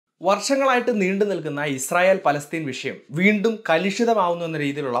വർഷങ്ങളായിട്ട് നീണ്ടു നിൽക്കുന്ന ഇസ്രായേൽ പലസ്തീൻ വിഷയം വീണ്ടും കലുഷിതമാവുന്നു എന്ന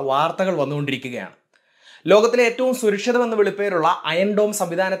രീതിയിലുള്ള വാർത്തകൾ വന്നുകൊണ്ടിരിക്കുകയാണ്. ലോകത്തിലെ ഏറ്റവും സുരക്ഷിതമെന്ന് വിളിപ്പേരുള്ള അയൺ ഡോം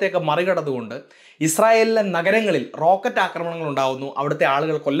സംവിധാനത്തെയൊക്കെ മറികടന്നുകൊണ്ട് ഇസ്രായേലിലെ നഗരങ്ങളിൽ റോക്കറ്റ് ആക്രമണങ്ങൾ ഉണ്ടാവുന്നു, അവിടുത്തെ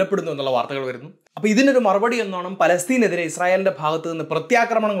ആളുകൾ കൊല്ലപ്പെടുന്നു എന്നുള്ള വാർത്തകൾ വരുന്നു. അപ്പോൾ ഇതിനൊരു മറുപടി എന്നോണം പലസ്തീനെതിരെ ഇസ്രായേലിന്റെ ഭാഗത്ത് നിന്ന്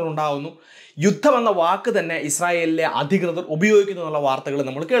പ്രത്യാക്രമണങ്ങൾ ഉണ്ടാവുന്നു, യുദ്ധം എന്ന വാക്ക് തന്നെ ഇസ്രായേലിലെ അധികൃതർ ഉപയോഗിക്കുന്നു എന്നുള്ള വാർത്തകൾ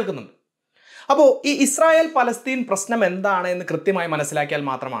നമ്മൾ കേൾക്കുന്നുണ്ട്. അപ്പോൾ ഈ ഇസ്രായേൽ പലസ്തീൻ പ്രശ്നം എന്താണ് എന്ന് കൃത്യമായി മനസ്സിലാക്കിയാൽ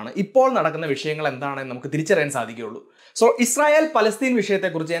മാത്രമാണ് ഇപ്പോൾ നടക്കുന്ന വിഷയങ്ങൾ എന്താണെന്ന് നമുക്ക് തിരിച്ചറിയാൻ സാധിക്കുകയുള്ളൂ. സോ ഇസ്രായേൽ പലസ്തീൻ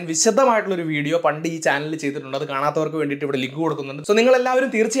വിഷയത്തെക്കുറിച്ച് ഞാൻ വിശദമായിട്ടുള്ളൊരു വീഡിയോ പണ്ട് ഈ ചാനലിൽ ചെയ്തിട്ടുണ്ട്. അത് കാണാത്തവർക്ക് വേണ്ടിയിട്ട് ഇവിടെ ലിങ്ക് കൊടുക്കുന്നുണ്ട്. സോ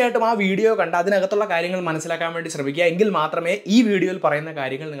നിങ്ങളെല്ലാവരും തീർച്ചയായിട്ടും ആ വീഡിയോ കണ്ട് അതിനകത്തുള്ള കാര്യങ്ങൾ മനസ്സിലാക്കാൻ വേണ്ടി ശ്രമിക്കുക. എങ്കിൽ മാത്രമേ ഈ വീഡിയോയിൽ പറയുന്ന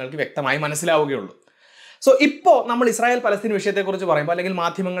കാര്യങ്ങൾ നിങ്ങൾക്ക് വ്യക്തമായി മനസ്സിലാവുകയുള്ളൂ. സോ ഇപ്പോൾ നമ്മൾ ഇസ്രായേൽ പലസ്തീൻ വിഷയത്തെക്കുറിച്ച് പറയുമ്പോൾ അല്ലെങ്കിൽ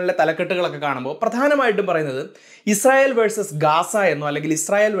മാധ്യമങ്ങളിലെ തലക്കെട്ടുകളൊക്കെ കാണുമ്പോൾ പ്രധാനമായിട്ടും പറയുന്നത് ഇസ്രായേൽ വേഴ്സസ് ഗാസ എന്നോ അല്ലെങ്കിൽ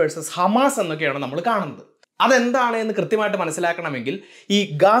ഇസ്രായേൽ വേഴ്സസ് ഹമാസ് എന്നൊക്കെയാണ് നമ്മൾ കാണുന്നത്. അതെന്താണ് എന്ന് കൃത്യമായിട്ട് മനസ്സിലാക്കണമെങ്കിൽ ഈ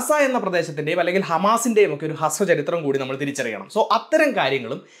ഗാസ എന്ന പ്രദേശത്തിൻ്റെയും അല്ലെങ്കിൽ ഹമാസിൻ്റെയും ഒക്കെ ഒരു ഹ്രസ്വചരിത്രം കൂടി നമ്മൾ തിരിച്ചറിയണം. സോ അത്തരം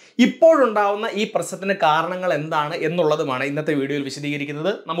കാര്യങ്ങളും ഇപ്പോഴുണ്ടാവുന്ന ഈ പ്രശ്നത്തിന് കാരണങ്ങൾ എന്താണ് എന്നുള്ളതുമാണ് ഇന്നത്തെ വീഡിയോയിൽ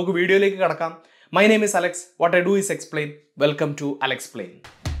വിശദീകരിക്കുന്നത്. നമുക്ക് വീഡിയോയിലേക്ക് കടക്കാം. My name is Alex. What I do is explain. Welcome to alexplain.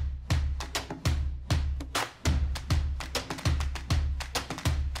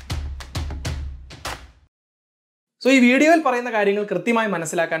 So ഈ വീഡിയോയിൽ പറയുന്ന കാര്യങ്ങൾ കൃത്യമായി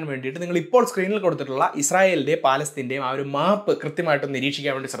മനസ്സിലാക്കാൻ വേണ്ടിയിട്ട് നിങ്ങൾ ഇപ്പോൾ സ്ക്രീനിൽ കൊടുത്തിട്ടുള്ള ഇസ്രായേലിൻ്റെയും പാലസ്തീൻ്റെയും ആ ഒരു മാപ്പ് കൃത്യമായിട്ടും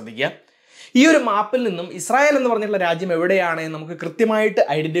നിരീക്ഷിക്കാൻ വേണ്ടി ശ്രദ്ധിക്കുക. ഈ ഒരു മാപ്പിൽ നിന്നും ഇസ്രായേൽ എന്ന് പറഞ്ഞിട്ടുള്ള രാജ്യം എവിടെയാണ് എന്ന് നമുക്ക് കൃത്യമായിട്ട്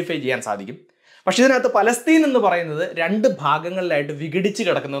ഐഡന്റിഫൈ ചെയ്യാൻ സാധിക്കും. പക്ഷേ ഇതിനകത്ത് പലസ്തീൻ എന്ന് പറയുന്നത് രണ്ട് ഭാഗങ്ങളിലായിട്ട് വിഘടിച്ച്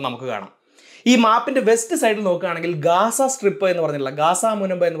കിടക്കുന്നത് നമുക്ക് കാണാം. ഈ മാപ്പിൻ്റെ വെസ്റ്റ് സൈഡിൽ നോക്കുകയാണെങ്കിൽ ഗാസ സ്ട്രിപ്പ് എന്ന് പറഞ്ഞിട്ടുള്ള ഗാസ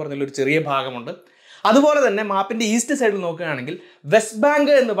മുനമ്പ് എന്ന് പറഞ്ഞിട്ടുള്ള ഒരു ചെറിയ ഭാഗമുണ്ട്. അതുപോലെ തന്നെ മാപ്പിൻ്റെ ഈസ്റ്റ് സൈഡിൽ നോക്കുകയാണെങ്കിൽ വെസ്റ്റ് ബാങ്ക്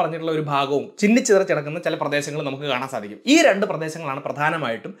എന്ന് പറഞ്ഞിട്ടുള്ള ഒരു ഭാഗവും ചിന്നിച്ചിതറിച്ചിടക്കുന്ന ചില പ്രദേശങ്ങൾ നമുക്ക് കാണാൻ സാധിക്കും. ഈ രണ്ട് പ്രദേശങ്ങളാണ്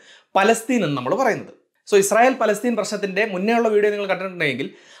പ്രധാനമായിട്ടും പലസ്തീൻ എന്ന് നമ്മൾ പറയുന്നത്. സോ ഇസ്രായേൽ പലസ്തീൻ പ്രശ്നത്തിൻ്റെ മുന്നേ ഉള്ള വീഡിയോ നിങ്ങൾ കണ്ടിട്ടുണ്ടെങ്കിൽ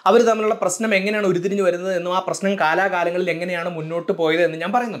അവർ തമ്മിലുള്ള പ്രശ്നം എങ്ങനെയാണ് ഉരുത്തിരിഞ്ഞു വരുന്നത് എന്നും ആ പ്രശ്നം കാലാകാലങ്ങളിൽ എങ്ങനെയാണ് മുന്നോട്ട് പോയത് എന്ന്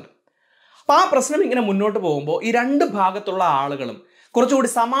ഞാൻ പറയുന്നുണ്ട്. അപ്പോൾ ആ പ്രശ്നം ഇങ്ങനെ മുന്നോട്ട് പോകുമ്പോൾ ഈ രണ്ട് ഭാഗത്തുള്ള ആളുകളും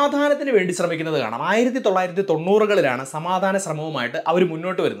കുറച്ചുകൂടി സമാധാനത്തിന് വേണ്ടി ശ്രമിക്കുന്നത് കാണാം. 1990കളിലാണ് സമാധാന ശ്രമവുമായിട്ട് അവർ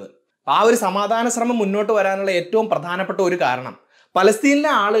മുന്നോട്ട് വരുന്നത്. ആ ഒരു സമാധാന ശ്രമം മുന്നോട്ട് വരാനുള്ള ഏറ്റവും പ്രധാനപ്പെട്ട ഒരു കാരണം പലസ്തീനിലെ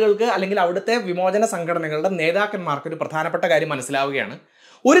ആളുകൾക്ക് അല്ലെങ്കിൽ അവിടുത്തെ വിമോചന സംഘടനകളുടെ നേതാക്കന്മാർക്ക് ഒരു പ്രധാനപ്പെട്ട കാര്യം മനസ്സിലാവുകയാണ്.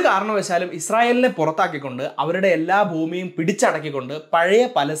 ഒരു കാരണവശാലും ഇസ്രായേലിനെ പുറത്താക്കിക്കൊണ്ട് അവരുടെ എല്ലാ ഭൂമിയും പിടിച്ചടക്കിക്കൊണ്ട് പഴയ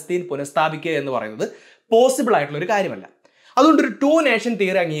പലസ്തീൻ പുനഃസ്ഥാപിക്കുക എന്ന് പറയുന്നത് പോസിബിൾ ആയിട്ടുള്ള ഒരു കാര്യമല്ല. അതുകൊണ്ട് ഒരു 2 നേഷൻ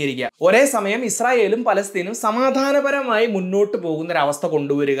തിയറി അംഗീകരിക്കുക. ഒരേ സമയം ഇസ്രായേലും പലസ്തീനും സമാധാനപരമായി മുന്നോട്ട് പോകുന്ന ഒരു അവസ്ഥ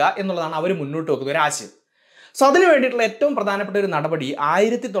കൊണ്ടുവരിക എന്നുള്ളതാണ് അവർ മുന്നോട്ട് വെക്കുന്ന ഒരു ആശയം. സോ അതിന് വേണ്ടിയിട്ടുള്ള ഏറ്റവും പ്രധാനപ്പെട്ട ഒരു നടപടി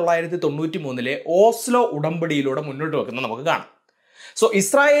 1993 ഓസ്ലോ ഉടമ്പടിയിലൂടെ മുന്നോട്ട് വെക്കുന്നത് നമുക്ക് കാണാം. സോ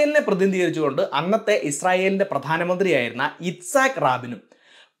ഇസ്രായേലിനെ പ്രതിനിധീകരിച്ചുകൊണ്ട് അന്നത്തെ ഇസ്രായേലിന്റെ പ്രധാനമന്ത്രിയായിരുന്ന ഇത്സാക്ക് റാബിനും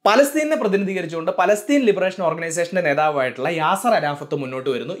പലസ്തീനെ പ്രതിനിധീകരിച്ചുകൊണ്ട് പലസ്തീൻ ലിബറേഷൻ ഓർഗനൈസേഷന്റെ നേതാവായിട്ടുള്ള യാസർ അരാഫത്ത് മുന്നോട്ട്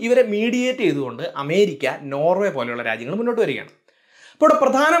വരുന്നു. ഇവരെ മീഡിയേറ്റ് ചെയ്തുകൊണ്ട് അമേരിക്ക, നോർവേ പോലെയുള്ള രാജ്യങ്ങൾ മുന്നോട്ട് വരികയാണ്. അപ്പോൾ ഇവിടെ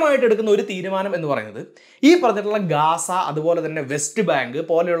പ്രധാനമായിട്ട് എടുക്കുന്ന ഒരു തീരുമാനം എന്ന് പറയുന്നത് ഈ പറഞ്ഞിട്ടുള്ള ഗാസ അതുപോലെ തന്നെ വെസ്റ്റ് ബാങ്ക്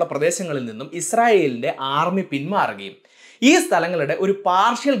പോലെയുള്ള പ്രദേശങ്ങളിൽ നിന്നും ഇസ്രായേലിന്റെ ആർമി പിന്മാറുകയും ഈ സ്ഥലങ്ങളുടെ ഒരു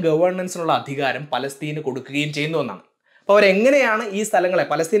പാർഷ്യൽ ഗവേണൻസിനുള്ള അധികാരം പലസ്തീന് കൊടുക്കുകയും ചെയ്യുന്നു എന്നാണ്. അപ്പോൾ അവരെങ്ങനെയാണ് ഈ സ്ഥലങ്ങളെ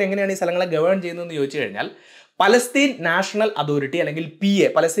പലസ്തീൻ എങ്ങനെയാണ് ഈ സ്ഥലങ്ങളെ ഗവേൺ ചെയ്യുന്നതെന്ന് ചോദിച്ചു കഴിഞ്ഞാൽ പലസ്തീൻ നാഷണൽ അതോറിറ്റി അല്ലെങ്കിൽ PA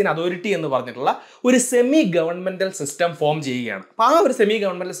പലസ്തീൻ അതോറിറ്റി എന്ന് പറഞ്ഞിട്ടുള്ള ഒരു സെമി ഗവൺമെന്റൽ സിസ്റ്റം ഫോം ചെയ്യുകയാണ്. അപ്പോൾ ആ ഒരു സെമി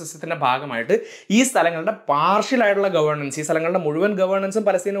ഗവൺമെന്റൽ സിസ്റ്റത്തിന്റെ ഭാഗമായിട്ട് ഈ സ്ഥലങ്ങളുടെ പാർഷ്യൽ ആയിട്ടുള്ള ഗവേണൻസ്, ഈ സ്ഥലങ്ങളുടെ മുഴുവൻ ഗവേണൻസും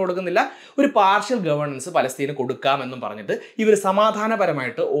പലസ്തീന് കൊടുക്കുന്നില്ല, ഒരു പാർഷ്യൽ ഗവേണൻസ് പലസ്തീന് കൊടുക്കാമെന്നും പറഞ്ഞിട്ട് ഇവർ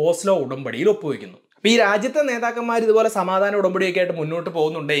സമാധാനപരമായിട്ട് ഓസ്ലോ ഉടമ്പടിയിൽ ഒപ്പുവെക്കുന്നു. അപ്പോൾ ഈ രാജ്യത്തെ നേതാക്കന്മാർ ഇതുപോലെ സമാധാന ഉടമ്പടിയൊക്കെ ആയിട്ട് മുന്നോട്ട്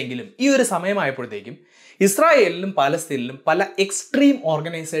പോകുന്നുണ്ടെങ്കിലും ഈ ഒരു സമയമായപ്പോഴത്തേക്കും ഇസ്രായേലിലും പലസ്തീനിലും പല എക്സ്ട്രീം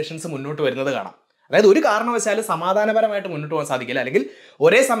ഓർഗനൈസേഷൻസ് മുന്നോട്ട് വരുന്നത് കാണാം. അതായത് ഒരു കാരണവശാലും സമാധാനപരമായിട്ട് മുന്നോട്ട് പോകാൻ സാധിക്കില്ല, അല്ലെങ്കിൽ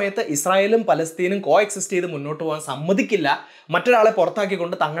ഒരേ സമയത്ത് ഇസ്രായേലും പലസ്തീനും കോ എക്സിസ്റ്റ് ചെയ്ത് മുന്നോട്ട് പോകാൻ സമ്മതിക്കില്ല, മറ്റൊരാളെ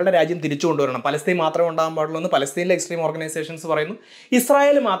പുറത്താക്കിക്കൊണ്ട് തങ്ങളുടെ രാജ്യം തിരിച്ചു കൊണ്ടുവരണം, പലസ്തീൻ മാത്രമേ ഉണ്ടാകാൻ പാടുള്ളൂ എന്ന് പലസ്തീനിലെ എക്സ്ട്രീം ഓർഗനൈസേഷൻസ് പറയുന്നു,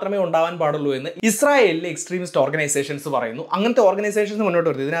 ഇസ്രായേൽ മാത്രമേ ഉണ്ടാവാൻ പാടുള്ളൂ എന്ന് ഇസ്രായേലിലെ എക്സ്ട്രീമിസ്റ്റ് ഓർഗനൈസേഷൻസ് പറയുന്നു. അങ്ങനത്തെ ഓർഗനൈസേഷൻസ് മുന്നോട്ട്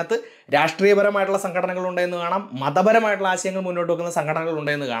വരുന്നത് ഇതിനകത്ത് രാഷ്ട്രീയപരമായിട്ടുള്ള സംഘടനകൾ ഉണ്ടെന്ന് കാണാം, മതപരമായിട്ടുള്ള ആശയങ്ങൾ മുന്നോട്ട് വെക്കുന്ന സംഘടനകൾ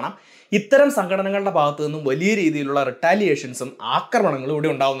ഉണ്ടെന്ന് കാണാം. ഇത്തരം സംഘടനകളുടെ ഭാഗത്തു നിന്നും വലിയ രീതിയിലുള്ള റിട്ടാലിയേഷൻസും ആക്രമണങ്ങളും ഇവിടെ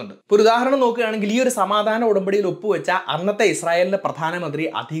ഉണ്ടാവുന്നുണ്ട്. ഇപ്പോൾ ഒരു ഉദാഹരണം നോക്കുകയാണെങ്കിൽ ഈ ഒരു സമാധാന ഉടമ്പടിയിൽ ഒപ്പുവെച്ച അന്നത്തെ ഇസ്രായേലിന്റെ പ്രധാനമന്ത്രി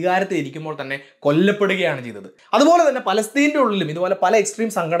അധികാരത്തിൽ ഇരിക്കുമ്പോൾ തന്നെ കൊല്ലപ്പെടുകയാണ് ചെയ്തത്. അതുപോലെ തന്നെ പലസ്തീൻ്റെ ഉള്ളിലും ഇതുപോലെ പല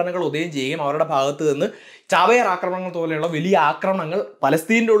എക്സ്ട്രീം സംഘടനകൾ ഉദയം ചെയ്യുകയും അവരുടെ ഭാഗത്ത് നിന്ന് ചാവേർ ആക്രമണങ്ങൾ പോലെയുള്ള വലിയ ആക്രമണങ്ങൾ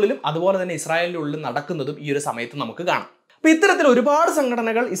പലസ്തീൻ്റെ ഉള്ളിലും അതുപോലെ തന്നെ ഇസ്രായേലിൻ്റെ ഉള്ളിലും നടക്കുന്നതും ഈ ഒരു സമയത്ത് നമുക്ക് കാണാം. അപ്പോൾ ഇത്തരത്തിൽ ഒരുപാട്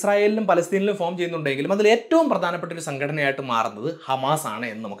സംഘടനകൾ ഇസ്രായേലിലും പലസ്തീനിലും ഫോം ചെയ്യുന്നുണ്ടെങ്കിലും അതിൽ ഏറ്റവും പ്രധാനപ്പെട്ട ഒരു സംഘടനയായിട്ട് മാറുന്നത് ഹമാസ് ആണ്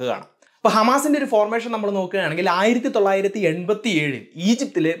എന്ന് നമുക്ക് കാണാം. അപ്പോൾ ഹമാസിന്റെ ഒരു ഫോർമേഷൻ നമ്മൾ നോക്കുകയാണെങ്കിൽ 1987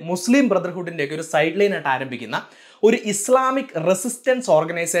 ഈജിപ്തിലെ മുസ്ലിം ബ്രദർഹുഡിന്റെ ഒക്കെ ഒരു സൈഡ് ലൈൻ ആയിട്ട് ആരംഭിക്കുന്ന ഒരു ഇസ്ലാമിക് റെസിസ്റ്റൻസ്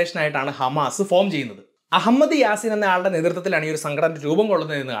ഓർഗനൈസേഷൻ ആയിട്ടാണ് ഹമാസ് ഫോം ചെയ്യുന്നത്. അഹമ്മദ് യാസിൻ എന്ന ആളുടെ നേതൃത്വത്തിലാണ് ഈ ഒരു സംഘടന രൂപം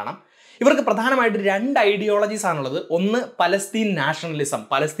കൊള്ളുന്നതെന്ന് കാണാം. ഇവർക്ക് പ്രധാനമായിട്ട് 2 ഐഡിയോളജീസ് ആണുള്ളത്. ഒന്ന് പലസ്തീൻ നാഷണലിസം,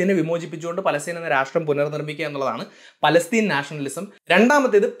 പലസ്തീനെ വിമോചിപ്പിച്ചുകൊണ്ട് പലസ്തീൻ എന്ന രാഷ്ട്രം പുനർനിർമ്മിക്കുക എന്നുള്ളതാണ് പലസ്തീൻ നാഷണലിസം.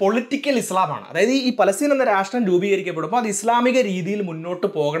 രണ്ടാമത്തേത് പൊളിറ്റിക്കൽ ഇസ്ലാമാണ്. അതായത് ഈ പലസ്തീൻ എന്ന രാഷ്ട്രം രൂപീകരിക്കപ്പെടുമ്പോൾ അത് ഇസ്ലാമിക രീതിയിൽ മുന്നോട്ട്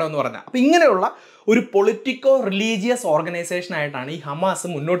പോകണമെന്ന് പറഞ്ഞാൽ, അപ്പോൾ ഇങ്ങനെയുള്ള ഒരു പൊളിറ്റിക്കോ റിലീജിയസ് ഓർഗനൈസേഷൻ ആയിട്ടാണ് ഈ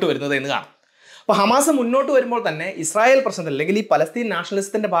ഹമാസ് മുന്നോട്ട് വരുന്നത് എന്ന് കാണാം. അപ്പോൾ ഹമാസ് മുന്നോട്ട് വരുമ്പോൾ തന്നെ ഇസ്രായേൽ പ്രശ്നത്തിൽ അല്ലെങ്കിൽ ഈ പലസ്തീൻ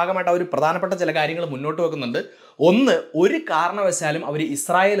നാഷണലിസത്തിന്റെ ഭാഗമായിട്ട് അവർ പ്രധാനപ്പെട്ട ചില കാര്യങ്ങൾ മുന്നോട്ട് വെക്കുന്നുണ്ട്. ഒന്ന്, ഒരു കാരണവശാലും അവർ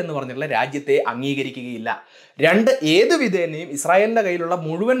ഇസ്രായേൽ എന്ന് പറഞ്ഞിട്ടുള്ള രാജ്യത്തെ അംഗീകരിക്കുകയില്ല. 2, ഏത് വിധേനയും ഇസ്രായേലിന്റെ കയ്യിലുള്ള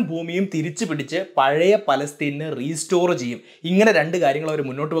മുഴുവൻ ഭൂമിയും തിരിച്ചു പിടിച്ച് പഴയ പലസ്തീനെ റീസ്റ്റോർ ചെയ്യും. ഇങ്ങനെ 2 കാര്യങ്ങൾ അവർ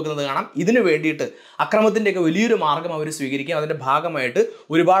മുന്നോട്ട് വെക്കുന്നത് കാണാം. ഇതിനു വേണ്ടിയിട്ട് അക്രമത്തിൻ്റെയൊക്കെ വലിയൊരു മാർഗം അവർ സ്വീകരിക്കുകയും അതിന്റെ ഭാഗമായിട്ട്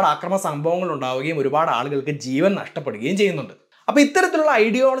ഒരുപാട് അക്രമ സംഭവങ്ങൾ ഉണ്ടാവുകയും ഒരുപാട് ആളുകൾക്ക് ജീവൻ നഷ്ടപ്പെടുകയും ചെയ്യുന്നുണ്ട്. അപ്പോൾ ഇത്തരത്തിലുള്ള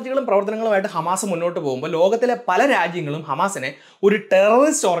ഐഡിയോളജികളും പ്രവർത്തനങ്ങളുമായിട്ട് ഹമാസ് മുന്നോട്ട് പോകുമ്പോൾ ലോകത്തിലെ പല രാജ്യങ്ങളും ഹമാസിനെ ഒരു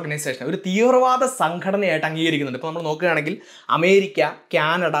ടെററിസ്റ്റ് ഓർഗനൈസേഷൻ, ഒരു തീവ്രവാദ സംഘടനയായിട്ട് അംഗീകരിക്കുന്നുണ്ട്. ഇപ്പോൾ നമ്മൾ നോക്കുകയാണെങ്കിൽ America,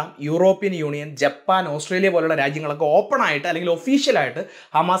 Canada, European union, Japan, Australia പോലുള്ള രാജ്യങ്ങളൊക്കെ ഓപ്പൺ ആയിട്ട് അല്ലെങ്കിൽ ഒഫീഷ്യലായിട്ട്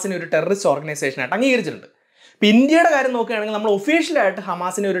ഹമാസിനെ ഒരു ടെററിസ്റ്റ് ഓർഗനൈസേഷനായിട്ട് അംഗീകരിച്ചിട്ടുണ്ട്. ഇപ്പോൾ ഇന്ത്യയുടെ കാര്യം നോക്കുകയാണെങ്കിൽ നമ്മൾ ഒഫീഷ്യലായിട്ട്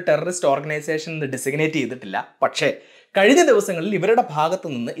ഹമാസിനെ ഒരു ടെററിസ്റ്റ് ഓർഗനൈസേഷൻ ഡിസിഗ്നേറ്റ് ചെയ്തിട്ടില്ല. പക്ഷേ കഴിഞ്ഞ ദിവസങ്ങളിൽ ഇവരുടെ ഭാഗത്തു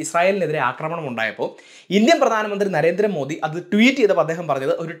നിന്ന് ഇസ്രായേലിനെതിരെ ആക്രമണം ഉണ്ടായപ്പോൾ ഇന്ത്യൻ പ്രധാനമന്ത്രി നരേന്ദ്രമോദി അത് ട്വീറ്റ് ചെയ്തപ്പോൾ അദ്ദേഹം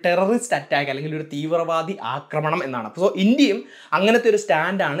പറഞ്ഞത് ഒരു ടെററിസ്റ്റ് അറ്റാക്ക് അല്ലെങ്കിൽ ഒരു തീവ്രവാദി ആക്രമണം എന്നാണ്. അപ്പോൾ ഇന്ത്യയും അങ്ങനത്തെ ഒരു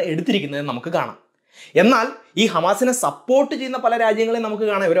സ്റ്റാൻഡാണ് എടുത്തിരിക്കുന്നത് നമുക്ക് കാണാം. എന്നാൽ ഈ ഹമാസിനെ സപ്പോർട്ട് ചെയ്യുന്ന പല രാജ്യങ്ങളെയും നമുക്ക്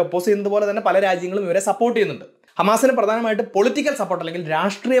കാണാം. ഇവരെ ഒപ്പോസ് ചെയ്യുന്നത് പോലെ തന്നെ പല രാജ്യങ്ങളും ഇവരെ സപ്പോർട്ട് ചെയ്യുന്നുണ്ട്. ഹമാസിന് പ്രധാനമായിട്ട് പൊളിറ്റിക്കൽ സപ്പോർട്ട് അല്ലെങ്കിൽ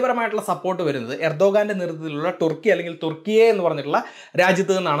രാഷ്ട്രീയപരമായിട്ടുള്ള സപ്പോർട്ട് വരുന്നത് എർദോഗാന്റെ നേതൃത്വത്തിലുള്ള തുർക്കി അല്ലെങ്കിൽ തുർക്കിയെ എന്ന് പറഞ്ഞിട്ടുള്ള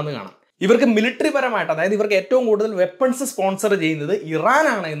രാജ്യത്ത് നിന്നാണെന്ന് കാണാം. ഇവർക്ക് മിലിറ്ററി പരമായിട്ട്, അതായത് ഇവർക്ക് ഏറ്റവും കൂടുതൽ വെപ്പൺസ് സ്പോൺസർ ചെയ്യുന്നത്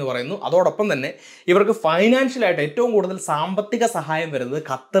ഇറാനാണ് എന്ന് പറയുന്നു. അതോടൊപ്പം തന്നെ ഇവർക്ക് ഫൈനാൻഷ്യലായിട്ട് ഏറ്റവും കൂടുതൽ സാമ്പത്തിക സഹായം വരുന്നത്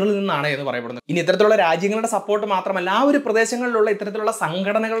ഖത്തറിൽ നിന്നാണ് എന്ന് പറയപ്പെടുന്നു. ഇനി ഇത്തരത്തിലുള്ള രാജ്യങ്ങളുടെ സപ്പോർട്ട് മാത്രമല്ല, ആ ഒരു പ്രദേശങ്ങളിലുള്ള ഇത്തരത്തിലുള്ള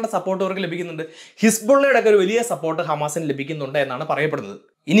സംഘടനകളുടെ സപ്പോർട്ട് ഇവർക്ക് ലഭിക്കുന്നുണ്ട്. ഹിസ്ബുള്ളയുടെ ഒക്കെ ഒരു വലിയ സപ്പോർട്ട് ഹമാസിന് ലഭിക്കുന്നുണ്ട് എന്നാണ് പറയപ്പെടുന്നത്.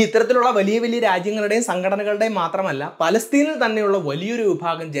 ഇനി ഇത്തരത്തിലുള്ള വലിയ വലിയ രാജ്യങ്ങളുടെയും സംഘടനകളുടെയും മാത്രമല്ല, പലസ്തീനിൽ തന്നെയുള്ള വലിയൊരു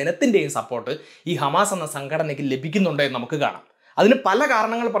വിഭാഗം ജനത്തിൻ്റെയും സപ്പോർട്ട് ഈ ഹമാസ് എന്ന സംഘടനയ്ക്ക് ലഭിക്കുന്നുണ്ട് എന്ന് നമുക്ക് കാണാം. അതിന് പല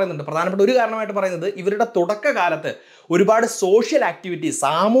കാരണങ്ങൾ പറയുന്നുണ്ട്. പ്രധാനപ്പെട്ട ഒരു കാരണമായിട്ട് പറയുന്നത് ഇവരുടെ തുടക്കകാലത്ത് ഒരുപാട് സോഷ്യൽ ആക്ടിവിറ്റീസ്,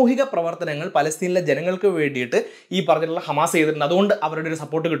 സാമൂഹിക പ്രവർത്തനങ്ങൾ പലസ്തീനിലെ ജനങ്ങൾക്ക് വേണ്ടിയിട്ട് ഈ പറഞ്ഞിട്ടുള്ള ഹമാസ് ചെയ്തിട്ടുണ്ട്. അതുകൊണ്ട് അവരുടെ ഒരു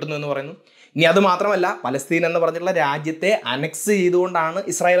സപ്പോർട്ട് കിട്ടുന്നു എന്ന് പറയുന്നു. ഇനി അത് മാത്രമല്ല, പലസ്തീൻ എന്ന് പറഞ്ഞിട്ടുള്ള രാജ്യത്തെ അനക്സ് ചെയ്തുകൊണ്ടാണ്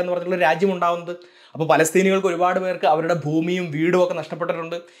ഇസ്രായേൽ എന്ന് പറഞ്ഞിട്ടുള്ള രാജ്യം ഉണ്ടാവുന്നത്. അപ്പോൾ പലസ്തീനികൾക്ക് ഒരുപാട് പേർക്ക് അവരുടെ ഭൂമിയും വീടും ഒക്കെ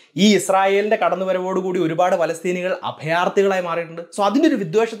നഷ്ടപ്പെട്ടിട്ടുണ്ട്. ഈ ഇസ്രായേലിന്റെ കടന്നുവരവോടുകൂടി ഒരുപാട് പലസ്തീനികൾ അഭയാർത്ഥികളായി മാറിയിട്ടുണ്ട്. സോ അതിൻ്റെ ഒരു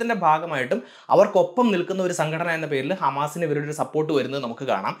വിദ്വേഷത്തിന്റെ ഭാഗമായിട്ടും അവർക്കൊപ്പം നിൽക്കുന്ന ഒരു സംഘടന എന്ന പേരിൽ ഹമാസിന് ഇവരുടെ ഒരു സപ്പോർട്ട് വരുന്നത് നമുക്ക്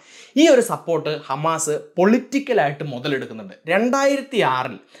കാണാം. ഈ ഒരു സപ്പോർട്ട് ഹമാസ് പൊളിറ്റിക്കലായിട്ട് മുതലെടുക്കുന്നുണ്ട്.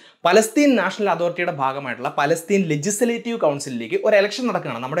 2006 പലസ്തീൻ നാഷണൽ അതോറിറ്റിയുടെ ഭാഗമായിട്ടുള്ള പലസ്തീൻ ലെജിസ്ലേറ്റീവ് കൗൺസിലിലേക്ക് ഒരു ഇലക്ഷൻ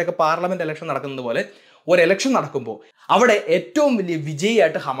നടക്കുകയാണ്. നമ്മുടെയൊക്കെ പാർലമെന്റ് ഇലക്ഷൻ നടക്കുന്നത് പോലെ ഒരു ഇലക്ഷൻ നടക്കുമ്പോൾ അവിടെ ഏറ്റവും വലിയ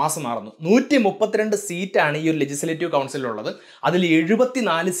വിജയിയായിട്ട് ഹമാസ് മാറുന്നു. 132 സീറ്റാണ് ഈ ഒരു ലെജിസ്ലേറ്റീവ് കൗൺസിലുള്ളത്. അതിൽ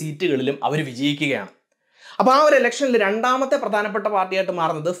 74 സീറ്റുകളിലും അവർ വിജയിക്കുകയാണ്. അപ്പോൾ ആ ഒരു ഇലക്ഷനിൽ രണ്ടാമത്തെ പ്രധാനപ്പെട്ട പാർട്ടിയായിട്ട്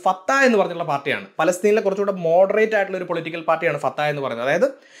മാറുന്നത് ഫത്ത എന്ന് പറഞ്ഞിട്ടുള്ള പാർട്ടിയാണ്. പലസ്തീനിലെ കുറച്ചുകൂടെ മോഡറേറ്റ് ആയിട്ടുള്ള ഒരു പൊളിറ്റിക്കൽ പാർട്ടിയാണ് ഫത്ത എന്ന് പറയുന്നത്. അതായത്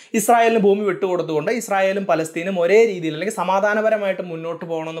ഇസ്രായേലിന് ഭൂമി വിട്ടുകൊടുത്തുകൊണ്ട് ഇസ്രായേലും പലസ്തീനും ഒരേ രീതിയിൽ അല്ലെങ്കിൽ സമാധാനപരമായിട്ട് മുന്നോട്ട്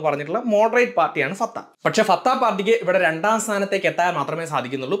പോകണമെന്ന് പറഞ്ഞിട്ടുള്ള മോഡറേറ്റ് പാർട്ടിയാണ് ഫത്ത. പക്ഷേ ഫത്ത പാർട്ടിക്ക് ഇവിടെ 2ാം സ്ഥാനത്തേക്ക് എത്താൻ മാത്രമേ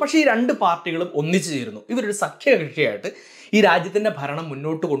സാധിക്കുന്നുള്ളൂ. പക്ഷേ ഈ 2 പാർട്ടികളും ഒന്നിച്ചു ചേരുന്നു. ഇവരൊരു സഖ്യകക്ഷിയായിട്ട് ഈ രാജ്യത്തിന്റെ ഭരണം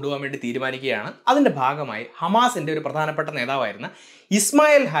മുന്നോട്ട് കൊണ്ടുപോകാൻ വേണ്ടി തീരുമാനിക്കുകയാണ്. അതിന്റെ ഭാഗമായി ഹമാസിന്റെ ഒരു പ്രധാനപ്പെട്ട നേതാവായിരുന്ന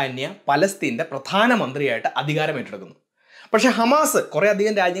ഇസ്മായിൽ ഹാനിയ പലസ്തീന്റെ പ്രധാനമന്ത്രിയായിട്ട് അധികാരം ഏറ്റെടുക്കുന്നു. പക്ഷേ ഹമാസ് കുറേ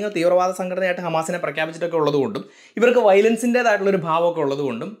അധികം രാജ്യങ്ങൾ തീവ്രവാദ സംഘടനയായിട്ട് ഹമാസിനെ പ്രഖ്യാപിച്ചിട്ടൊക്കെ ഉള്ളതുകൊണ്ടും ഇവർക്ക് വയലൻസിൻ്റെതായിട്ടുള്ള ഒരു ഭാവമൊക്കെ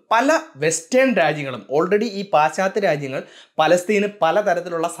ഉള്ളതുകൊണ്ടും പല വെസ്റ്റേൺ രാജ്യങ്ങളും ഓൾറെഡി ഈ പാശ്ചാത്യ രാജ്യങ്ങൾ പലസ്തീന്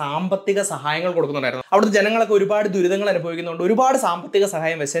പലതരത്തിലുള്ള സാമ്പത്തിക സഹായങ്ങൾ കൊടുക്കുന്നുണ്ടായിരുന്നു. അവിടുത്തെ ജനങ്ങളൊക്കെ ഒരുപാട് ദുരിതങ്ങൾ അനുഭവിക്കുന്നുണ്ട്. ഒരുപാട് സാമ്പത്തിക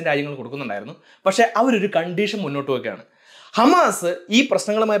സഹായം വെസ്റ്റേൺ രാജ്യങ്ങൾ കൊടുക്കുന്നുണ്ടായിരുന്നു. പക്ഷേ അവരൊരു കണ്ടീഷൻ മുന്നോട്ട് വെക്കുകയാണ്. ഹമാസ് ഈ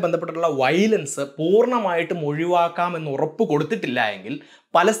പ്രശ്നങ്ങളുമായി ബന്ധപ്പെട്ടുള്ള വയലൻസ് പൂർണ്ണമായിട്ടും ഒഴിവാക്കാമെന്ന് ഉറപ്പ് കൊടുത്തിട്ടില്ല എങ്കിൽ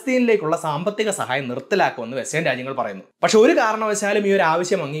പലസ്തീനിലേക്കുള്ള സാമ്പത്തിക സഹായം നിർത്തലാക്കുമെന്ന് വെസ്റ്റേൺ രാജ്യങ്ങൾ പറയുന്നു. പക്ഷെ ഒരു കാരണവശാലും ഈ ഒരു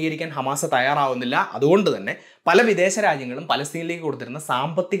ആവശ്യം അംഗീകരിക്കാൻ ഹമാസ് തയ്യാറാവുന്നില്ല. അതുകൊണ്ട് തന്നെ പല വിദേശ രാജ്യങ്ങളും പലസ്തീനിലേക്ക് കൊടുത്തിരുന്ന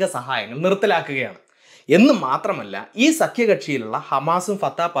സാമ്പത്തിക സഹായങ്ങൾ നിർത്തലാക്കുകയാണ്. എന്ന് മാത്രമല്ല, ഈ സഖ്യകക്ഷിയിലുള്ള ഹമാസും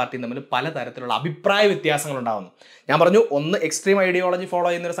ഫത്ത പാർട്ടിയും തമ്മിൽ പലതരത്തിലുള്ള അഭിപ്രായ വ്യത്യാസങ്ങൾ ഉണ്ടാകുന്നു. ഞാൻ പറഞ്ഞു, ഒന്ന് എക്സ്ട്രീം ഐഡിയോളജി ഫോളോ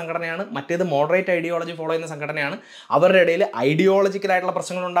ചെയ്യുന്ന ഒരു സംഘടനയാണ്, മറ്റേത് മോഡറേറ്റ് ഐഡിയോളജി ഫോളോ ചെയ്യുന്ന സംഘടനയാണ്. അവരുടെ ഇടയിൽ ഐഡിയോളജിക്കലായിട്ടുള്ള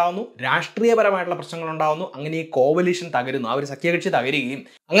പ്രശ്നങ്ങൾ ഉണ്ടാകുന്നു, രാഷ്ട്രീയപരമായിട്ടുള്ള പ്രശ്നങ്ങൾ ഉണ്ടാകുന്നു. അങ്ങനെ ഈ കോവലീഷൻ തകരുന്നു, ആ ഒരു സഖ്യകക്ഷി തകരുകയും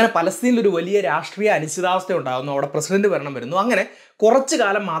അങ്ങനെ പലസ്തീനിൽ ഒരു വലിയ രാഷ്ട്രീയ അനിശ്ചിതാവസ്ഥ ഉണ്ടാകുന്നു. അവിടെ പ്രസിഡന്റ് ഭരണം വരുന്നു. അങ്ങനെ കുറച്ചു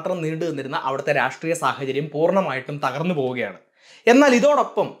കാലം മാത്രം നീണ്ടു നിന്നിരുന്ന അവിടുത്തെ രാഷ്ട്രീയ സാഹചര്യം പൂർണ്ണമായിട്ടും തകർന്നു പോവുകയാണ്. എന്നാൽ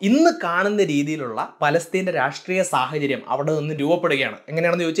ഇതോടൊപ്പം ഇന്ന് കാണുന്ന രീതിയിലുള്ള പലസ്തീൻ്റെ രാഷ്ട്രീയ സാഹചര്യം അവിടെ നിന്ന് രൂപപ്പെടുകയാണ്.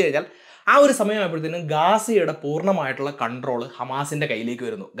 എങ്ങനെയാണെന്ന് ചോദിച്ചു കഴിഞ്ഞാൽ, ആ ഒരു സമയമായപ്പോഴത്തേനും ഗാസയുടെ പൂർണ്ണമായിട്ടുള്ള കൺട്രോൾ ഹമാസിൻ്റെ കയ്യിലേക്ക്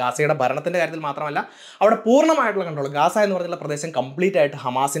വരുന്നു. ഗാസയുടെ ഭരണത്തിൻ്റെ കാര്യത്തിൽ മാത്രമല്ല, അവിടെ പൂർണ്ണമായിട്ടുള്ള കൺട്രോൾ, ഗാസ എന്ന് പറഞ്ഞുള്ള പ്രദേശം കംപ്ലീറ്റ് ആയിട്ട്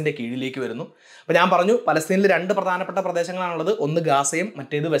ഹമാസിൻ്റെ കീഴിലേക്ക് വരുന്നു. അപ്പോൾ ഞാൻ പറഞ്ഞു, പലസ്തീനിൽ 2 പ്രധാനപ്പെട്ട പ്രദേശങ്ങളാണുള്ളത്, ഒന്ന് ഗാസയും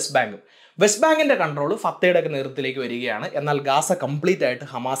മറ്റേത് വെസ്റ്റ് ബാങ്കും. വെസ്റ്റ് ബാങ്കിൻ്റെ കൺട്രോൾ ഫത്തയുടെ ഒക്കെ നേതൃത്വത്തിലേക്ക് വരികയാണ്, എന്നാൽ ഗാസ കംപ്ലീറ്റ് ആയിട്ട്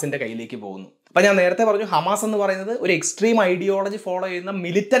ഹമാസിൻ്റെ കയ്യിലേക്ക് പോകുന്നു. അപ്പം ഞാൻ നേരത്തെ പറഞ്ഞു, ഹമാസ് എന്ന് പറയുന്നത് ഒരു എക്സ്ട്രീം ഐഡിയോളജി ഫോളോ ചെയ്യുന്ന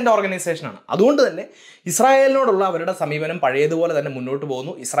മിലിറ്റൻ്റ് ഓർഗനൈസേഷനാണ്. അതുകൊണ്ട് തന്നെ ഇസ്രായേലിനോടുള്ള അവരുടെ സമീപനം പഴയതുപോലെ തന്നെ മുന്നോട്ട്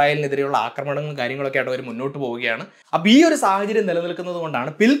പോകുന്നു. ഇസ്രായേലിനെതിരെയുള്ള ആക്രമണങ്ങളും കാര്യങ്ങളൊക്കെ ആയിട്ട് അവർ മുന്നോട്ട് പോവുകയാണ്. അപ്പോൾ ഈ ഒരു സാഹചര്യം നിലനിൽക്കുന്നത്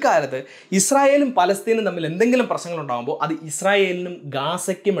കൊണ്ടാണ് പിൽക്കാലത്ത് ഇസ്രായേലും പലസ്തീനും തമ്മിൽ എന്തെങ്കിലും പ്രശ്നങ്ങൾ ഉണ്ടാകുമ്പോൾ അത് ഇസ്രായേലിനും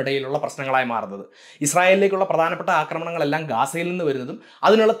ഗാസയ്ക്കും ഇടയിലുള്ള പ്രശ്നങ്ങളായി മാറുന്നത്. ഇസ്രായേലിലേക്കുള്ള പ്രധാനപ്പെട്ട ആക്രമണങ്ങളെല്ലാം ഗാസയിൽ നിന്ന് വരുന്നതും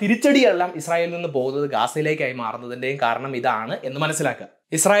അതിനുള്ള തിരിച്ചടിയെല്ലാം ഇസ്രായേലിൽ നിന്ന് പോകുന്നത് ഗാസയിലേക്കായി മാറുന്നതിൻ്റെയും കാരണം ഇതാണ് എന്ന് മനസ്സിലാക്കുക.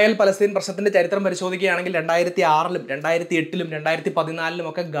 ഇസ്രായേൽ പലസ്തീൻ പ്രശ്നത്തിന്റെ ചരിത്രം പരിശോധിക്കുകയാണെങ്കിൽ 2006-ലും 2008-ലും 2014-ലും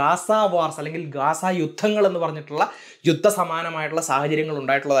ഒക്കെ ഗാസ വാർസ് അല്ലെങ്കിൽ ഗാസ യുദ്ധങ്ങൾ എന്ന് പറഞ്ഞിട്ടുള്ള യുദ്ധസമാനമായിട്ടുള്ള സാഹചര്യങ്ങൾ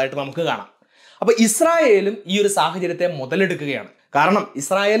ഉണ്ടായിട്ടുള്ളതായിട്ട് നമുക്ക് കാണാം. അപ്പോൾ ഇസ്രായേലും ഈ ഒരു സാഹചര്യത്തെ മുതലെടുക്കുകയാണ്. കാരണം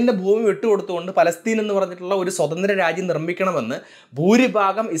ഇസ്രായേലിന്റെ ഭൂമി വിട്ടുകൊടുത്തുകൊണ്ട് പലസ്തീൻ എന്ന് പറഞ്ഞിട്ടുള്ള ഒരു സ്വതന്ത്ര രാജ്യം നിർമ്മിക്കണമെന്ന്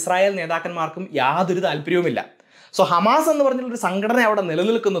ഭൂരിഭാഗം ഇസ്രായേൽ നേതാക്കന്മാർക്കും യാതൊരു താല്പര്യവുമില്ല. സോ ഹമാസ് എന്ന് പറഞ്ഞൊരു സംഘടന അവിടെ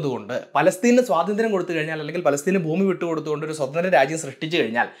നിലനിൽക്കുന്നത് കൊണ്ട് പലസ്തീന് സ്വാതന്ത്ര്യം കൊടുത്തു കഴിഞ്ഞാൽ, അല്ലെങ്കിൽ പലസ്തീന് ഭൂമി വിട്ടുകൊടുത്തുകൊണ്ട് ഒരു സ്വതന്ത്ര രാജ്യം സൃഷ്ടിച്ചു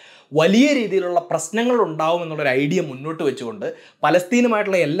കഴിഞ്ഞാൽ വലിയ രീതിയിലുള്ള പ്രശ്നങ്ങൾ ഉണ്ടാവും എന്നുള്ളൊരു ഐഡിയ മുന്നോട്ട് വെച്ചുകൊണ്ട്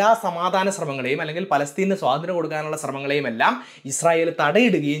പലസ്തീനുമായിട്ടുള്ള എല്ലാ സമാധാന ശ്രമങ്ങളെയും അല്ലെങ്കിൽ പലസ്തീന് സ്വാതന്ത്ര്യം കൊടുക്കാനുള്ള ശ്രമങ്ങളെയും എല്ലാം ഇസ്രായേൽ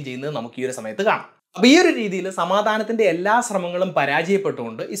തടയിടുകയും ചെയ്യുന്നത് നമുക്ക് ഈ ഒരു സമയത്ത് കാണാം. അപ്പോൾ ഈ ഒരു രീതിയിൽ സമാധാനത്തിന്റെ എല്ലാ ശ്രമങ്ങളും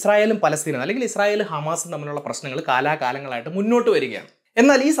പരാജയപ്പെട്ടുകൊണ്ട് ഇസ്രായേലും പലസ്തീനും അല്ലെങ്കിൽ ഇസ്രായേൽ ഹമാസും തമ്മിലുള്ള പ്രശ്നങ്ങൾ കാലാകാലങ്ങളായിട്ട് മുന്നോട്ട് വരികയാണ്.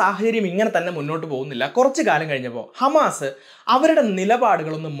 എന്നാൽ ഈ സാഹചര്യം ഇങ്ങനെ തന്നെ മുന്നോട്ട് പോകുന്നില്ല. കുറച്ചു കാലം കഴിഞ്ഞപ്പോൾ ഹമാസ് അവരുടെ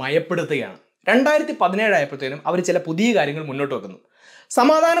നിലപാടുകളൊന്ന് മയപ്പെടുത്തുകയാണ്. 2017 ആയപ്പോഴത്തേനും അവർ ചില പുതിയ കാര്യങ്ങൾ മുന്നോട്ട് വെക്കുന്നു.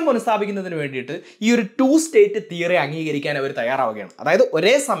 സമാധാനം പുനഃസ്ഥാപിക്കുന്നതിന് വേണ്ടിയിട്ട് ഈ ഒരു 2 സ്റ്റേറ്റ് തിയറി അംഗീകരിക്കാൻ അവർ തയ്യാറാവുകയാണ്. അതായത്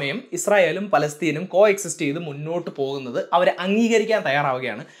ഒരേ സമയം ഇസ്രായേലും പലസ്തീനും കോ എക്സിസ്റ്റ് ചെയ്ത് മുന്നോട്ട് പോകുന്നത് അവർ അംഗീകരിക്കാൻ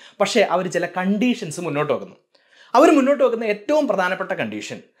തയ്യാറാവുകയാണ്. പക്ഷേ അവർ ചില കണ്ടീഷൻസ് മുന്നോട്ട് വെക്കുന്നു. അവർ മുന്നോട്ട് വെക്കുന്ന ഏറ്റവും പ്രധാനപ്പെട്ട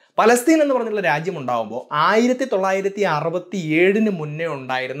കണ്ടീഷൻ, പലസ്തീൻ എന്ന് പറഞ്ഞുള്ള രാജ്യം ഉണ്ടാകുമ്പോൾ 1967 മുന്നേ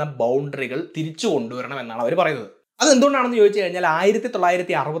ഉണ്ടായിരുന്ന ബൗണ്ടറികൾ തിരിച്ചു കൊണ്ടുവരണം എന്നാണ് അവർ പറയുന്നത്. അതെന്തുകൊണ്ടാണെന്ന് ചോദിച്ചു കഴിഞ്ഞാൽ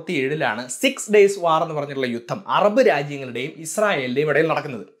 1967-ലാണ് 6 ഡേയ്സ് വാർ എന്ന് പറഞ്ഞിട്ടുള്ള യുദ്ധം അറബ് രാജ്യങ്ങളുടെയും ഇസ്രായേലിന്റെയും ഇടയിൽ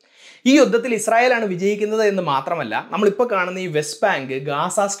നടക്കുന്നത്. ഈ യുദ്ധത്തിൽ ഇസ്രായേലാണ് വിജയിക്കുന്നത് എന്ന് മാത്രമല്ല, നമ്മളിപ്പോൾ കാണുന്ന ഈ വെസ്റ്റ് ബാങ്ക്,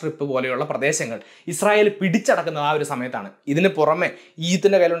 ഗാസ സ്ട്രിപ്പ് പോലെയുള്ള പ്രദേശങ്ങൾ ഇസ്രായേൽ പിടിച്ചടക്കുന്നത് ആ ഒരു സമയത്താണ്. ഇതിന് പുറമെ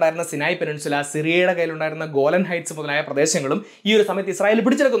ഈജിപ്തിന്റെ കയ്യിലുണ്ടായിരുന്ന സിനായ് പെനിൻസുല, സിറിയയുടെ കയ്യിലുണ്ടായിരുന്ന ഗോലൻ ഹൈറ്റ്സ് മുതലായ പ്രദേശങ്ങളും ഈ ഒരു സമയത്ത് ഇസ്രായേൽ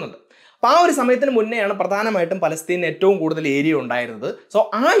പിടിച്ചെടുക്കുന്നുണ്ട്. അപ്പോൾ ആ ഒരു സമയത്തിന് മുന്നെയാണ് പ്രധാനമായിട്ടും പലസ്തീൻ ഏറ്റവും കൂടുതൽ ഏരിയ ഉണ്ടായിരുന്നത്. സോ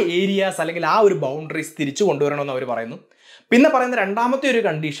ആ ഏരിയാസ് അല്ലെങ്കിൽ ആ ഒരു ബൗണ്ടറീസ് തിരിച്ചു കൊണ്ടുവരണമെന്ന് അവർ പറയുന്നു. പിന്നെ പറയുന്ന രണ്ടാമത്തെ ഒരു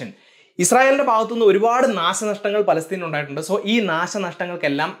കണ്ടീഷൻ, ഇസ്രായേലിന്റെ ഭാഗത്തുനിന്ന് ഒരുപാട് നാശനഷ്ടങ്ങൾ പലസ്തീൻ ഉണ്ടായിട്ടുണ്ട്. സോ ഈ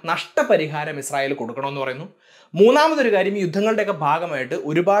നാശനഷ്ടങ്ങൾക്കെല്ലാം നഷ്ടപരിഹാരം ഇസ്രായേൽ കൊടുക്കണമെന്ന് പറയുന്നു. മൂന്നാമതൊരു കാര്യം, ഈ യുദ്ധങ്ങളുടെയൊക്കെ ഭാഗമായിട്ട്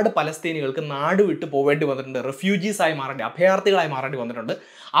ഒരുപാട് പലസ്തീനികൾക്ക് നാട് വിട്ട് പോവേണ്ടി വന്നിട്ടുണ്ട്, റെഫ്യൂജീസ് ആയി മാറേണ്ടി, അഭയാർത്ഥികളായി മാറേണ്ടി വന്നിട്ടുണ്ട്.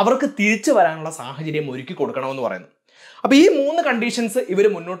 അവർക്ക് തിരിച്ചു വരാനുള്ള സാഹചര്യം ഒരുക്കി കൊടുക്കണമെന്ന് പറയുന്നു. അപ്പോൾ ഈ 3 കണ്ടീഷൻസ് ഇവർ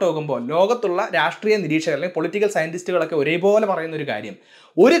മുന്നോട്ട് പോകുമ്പോൾ ലോകത്തുള്ള രാഷ്ട്രീയ നിരീക്ഷകർ അല്ലെങ്കിൽ പൊളിറ്റിക്കൽ സയന്റിസ്റ്റുകളൊക്കെ ഒരേപോലെ പറയുന്ന ഒരു കാര്യം,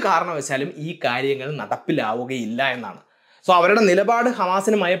 ഒരു കാരണവശാലും ഈ കാര്യങ്ങൾ നടപ്പിലാവുകയില്ല എന്നാണ്. സോ അവരുടെ നിലപാട്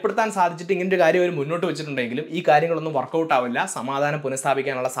ഹമാസിന് മയപ്പെടുത്താൻ സാധിച്ചിട്ട് ഇങ്ങനൊരു കാര്യം അവർ മുന്നോട്ട് വെച്ചിട്ടുണ്ടെങ്കിലും ഈ കാര്യങ്ങളൊന്നും വർക്കൗട്ട് ആവില്ല, സമാധാനം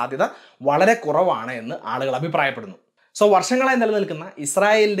പുനഃസ്ഥാപിക്കാനുള്ള സാധ്യത വളരെ കുറവാണ് എന്ന് ആളുകൾ അഭിപ്രായപ്പെടുന്നു. സോ വർഷങ്ങളായി നിലനിൽക്കുന്ന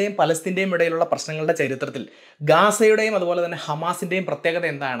ഇസ്രായേലിന്റെയും പലസ്തീന്റെയും ഇടയിലുള്ള പ്രശ്നങ്ങളുടെ ചരിത്രത്തിൽ ഗാസയുടെയും അതുപോലെ തന്നെ ഹമാസിന്റെയും പ്രത്യേകത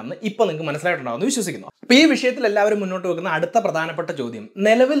എന്താണെന്ന് ഇപ്പോൾ നിങ്ങൾക്ക് മനസ്സിലായിട്ടുണ്ടാവുമെന്ന് വിശ്വസിക്കുന്നു. അപ്പോൾ ഈ വിഷയത്തിൽ എല്ലാവരും മുന്നോട്ട് വെക്കുന്ന അടുത്ത പ്രധാനപ്പെട്ട ചോദ്യം,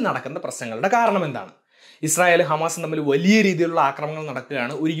 നിലവിൽ നടക്കുന്ന പ്രശ്നങ്ങളുടെ കാരണം എന്താണ്? ഇസ്രായേൽ ഹമാസും തമ്മിൽ വലിയ രീതിയിലുള്ള ആക്രമണങ്ങൾ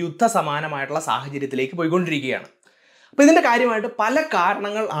നടക്കുകയാണ്, ഒരു യുദ്ധ സമാനമായിട്ടുള്ള സാഹചര്യത്തിലേക്ക് പോയിക്കൊണ്ടിരിക്കുകയാണ്. അപ്പോൾ ഇതിന്റെ കാര്യമായിട്ട് പല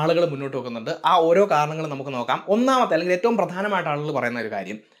കാരണങ്ങൾ ആളുകൾ മുന്നോട്ട് വെക്കുന്നുണ്ട്. ആ ഓരോ കാരണങ്ങളും നമുക്ക് നോക്കാം. ഒന്നാമത്തെ അല്ലെങ്കിൽ ഏറ്റവും പ്രധാനമായിട്ട് ആളുകൾ പറയുന്ന ഒരു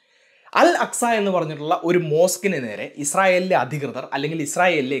കാര്യം, അൽ അക്സ എന്ന് പറഞ്ഞിട്ടുള്ള ഒരു മോസ്കിന് നേരെ ഇസ്രായേലിലെ അധികൃതർ അല്ലെങ്കിൽ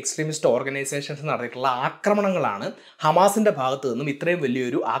ഇസ്രായേലിലെ എക്സ്ട്രീമിസ്റ്റ് ഓർഗനൈസേഷൻസ് നടത്തിയിട്ടുള്ള ആക്രമണങ്ങളാണ് ഹമാസിന്റെ ഭാഗത്തു നിന്നും ഇത്രയും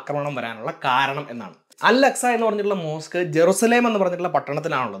വലിയൊരു ആക്രമണം വരാനുള്ള കാരണം എന്നാണ്. അൽ അക്സ എന്ന് പറഞ്ഞിട്ടുള്ള മോസ്ക് ജെറുസലേം എന്ന് പറഞ്ഞിട്ടുള്ള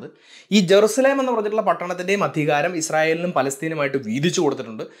പട്ടണത്തിലാണുള്ളത്. ഈ ജെറുസലേം എന്ന് പറഞ്ഞിട്ടുള്ള പട്ടണത്തിന്റെയും അധികാരം ഇസ്രായേലിനും പലസ്തീനുമായിട്ട് വീതിച്ചു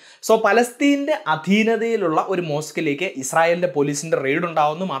കൊടുത്തിട്ടുണ്ട്. സോ പലസ്തീന്റെ അധീനതയിലുള്ള ഒരു മോസ്കിലേക്ക് ഇസ്രായേലിന്റെ പോലീസിന്റെ റെയ്ഡ്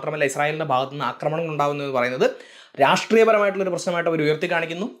ഉണ്ടാവുന്നു, മാത്രമല്ല ഇസ്രായേലിന്റെ ഭാഗത്തു നിന്ന് ആക്രമണങ്ങൾ ഉണ്ടാവുന്നു എന്ന് പറയുന്നത് രാഷ്ട്രീയപരമായിട്ടുള്ള ഒരു പ്രശ്നമായിട്ട് അവർ ഉയർത്തി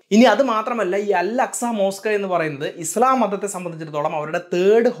കാണിക്കുന്നു. ഇനി അത് മാത്രമല്ല, ഈ അൽ അക്സ മോസ്ക് എന്ന് പറയുന്നത് ഇസ്ലാം മതത്തെ സംബന്ധിച്ചിടത്തോളം അവരുടെ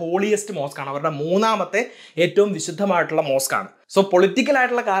 3rd ഹോളിയസ്റ്റ് മോസ്കാണ്, അവരുടെ 3ാമത്തെ ഏറ്റവും വിശുദ്ധമായിട്ടുള്ള മോസ്കാണ്. സോ പൊളിറ്റിക്കൽ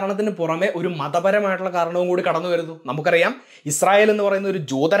ആയിട്ടുള്ള കാരണത്തിന് പുറമെ ഒരു മതപരമായിട്ടുള്ള കാരണവും കൂടി കടന്നു വരുന്നു. നമുക്കറിയാം ഇസ്രായേൽ എന്ന് പറയുന്ന ഒരു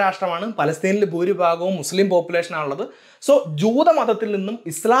ജൂതരാഷ്ട്രമാണ്, പലസ്തീനിൽ ഭൂരിഭാഗവും മുസ്ലിം പോപ്പുലേഷനാണുള്ളത്. സോ ജൂത മതത്തിൽ നിന്നും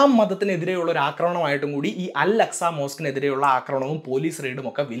ഇസ്ലാം മതത്തിനെതിരെയുള്ള ഒരു ആക്രമണമായിട്ടും കൂടി ഈ അൽ അക്സ മോസ്കിനെതിരെയുള്ള ആക്രമണവും പോലീസ് റെയ്ഡും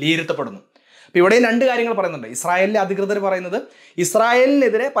ഒക്കെ വിലയിരുത്തപ്പെടുന്നു. അപ്പോൾ ഇവിടെയും 2 കാര്യങ്ങൾ പറയുന്നുണ്ട്. ഇസ്രായേലിലെ അധികൃതർ പറയുന്നത്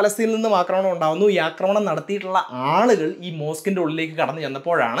ഇസ്രായേലിനെതിരെ പലസ്തീനിൽ നിന്നും ആക്രമണം ഉണ്ടാകുന്നു, ഈ ആക്രമണം നടത്തിയിട്ടുള്ള ആളുകൾ ഈ മോസ്കിന്റെ ഉള്ളിലേക്ക് കടന്നു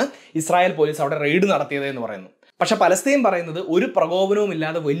ചെന്നപ്പോഴാണ് ഇസ്രായേൽ പോലീസ് അവിടെ റെയ്ഡ് നടത്തിയത് എന്ന് പറയുന്നു. പക്ഷെ പലസ്തീൻ പറയുന്നത് ഒരു പ്രകോപനവും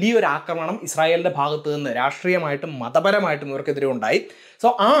ഇല്ലാതെ വലിയൊരു ആക്രമണം ഇസ്രായേലിന്റെ ഭാഗത്ത് നിന്ന് രാഷ്ട്രീയമായിട്ടും മതപരമായിട്ടും ഇവർക്കെതിരെ ഉണ്ടായി. സോ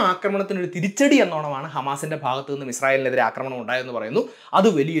ആ ആക്രമണത്തിനൊരു തിരിച്ചടി എന്നോണമാണ് ഹമാസിന്റെ ഭാഗത്ത് നിന്നും ഇസ്രായേലിനെതിരെ ആക്രമണം ഉണ്ടായെന്ന് പറയുന്നു. അത്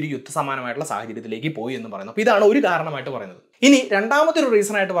വലിയൊരു യുദ്ധസമാനമായിട്ടുള്ള സാഹചര്യത്തിലേക്ക് പോയി എന്ന് പറയുന്നു. അപ്പോൾ ഇതാണ് ഒരു കാരണമായിട്ട് പറയുന്നത്. ഇനി രണ്ടാമത്തെ ഒരു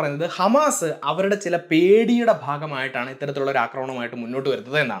റീസൺ ആയിട്ട് പറയുന്നത് ഹമാസ് അവരുടെ ചില പേടിയുടെ ഭാഗമായിട്ടാണ് ഇത്തരത്തിലുള്ള ഒരു ആക്രമണമായിട്ട് മുന്നോട്ട്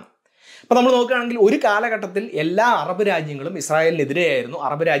വരുന്നത് എന്നാണ്. അപ്പോൾ നമ്മൾ നോക്കുകയാണെങ്കിൽ ഒരു കാലഘട്ടത്തിൽ എല്ലാ അറബ് രാജ്യങ്ങളും ഇസ്രായേലിനെതിരെയായിരുന്നു.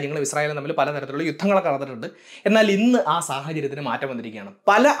 അറബ് രാജ്യങ്ങളും ഇസ്രായേലും തമ്മിൽ പലതരത്തിലുള്ള യുദ്ധങ്ങളൊക്കെ നടന്നിട്ടുണ്ട്. എന്നാൽ ഇന്ന് ആ സാഹചര്യത്തിന് മാറ്റം വന്നിരിക്കുകയാണ്.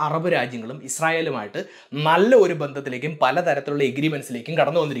 പല അറബ് രാജ്യങ്ങളും ഇസ്രായേലുമായിട്ട് നല്ല ഒരു ബന്ധത്തിലേക്കും പലതരത്തിലുള്ള എഗ്രിമെന്റ്സിലേക്കും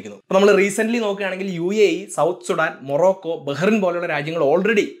കടന്നു വന്നിരിക്കുന്നു. അപ്പോൾ നമ്മൾ റീസെന്റ് നോക്കുകയാണെങ്കിൽ UAE, south Sudan, Morocco, Bahrain പോലെയുള്ള രാജ്യങ്ങൾ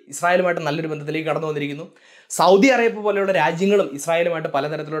ഓൾറെഡി ഇസ്രായേലുമായിട്ട് നല്ലൊരു ബന്ധത്തിലേക്ക് കടന്നു വന്നിരിക്കുന്നു. സൗദി അറേബ്യ പോലെയുള്ള രാജ്യങ്ങളും ഇസ്രായേലുമായിട്ട്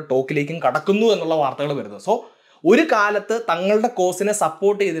പലതരത്തിലുള്ള ടോക്കിലേക്കും കടക്കുന്നു എന്നുള്ള വാർത്തകൾ വരുന്നു. സോ ഒരു കാലത്ത് തങ്ങളുടെ കോസിനെ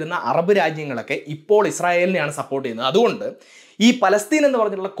സപ്പോർട്ട് ചെയ്തിരുന്ന അറബ് രാജ്യങ്ങളൊക്കെ ഇപ്പോൾ ഇസ്രായേലിനെയാണ് സപ്പോർട്ട് ചെയ്യുന്നത്. അതുകൊണ്ട് ഈ പലസ്തീൻ എന്ന്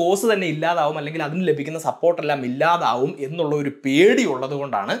പറഞ്ഞിട്ടുള്ള കോസ് തന്നെ ഇല്ലാതാവും, അല്ലെങ്കിൽ അതിന് ലഭിക്കുന്ന സപ്പോർട്ടെല്ലാം ഇല്ലാതാവും എന്നുള്ള ഒരു പേടി ഉള്ളത്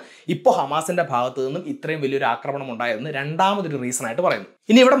കൊണ്ടാണ് ഇപ്പോൾ ഹമാസിന്റെ ഭാഗത്ത് നിന്നും ഇത്രയും വലിയൊരു ആക്രമണം ഉണ്ടായതെന്ന് രണ്ടാമതൊരു റീസൺ ആയിട്ട് പറയുന്നു.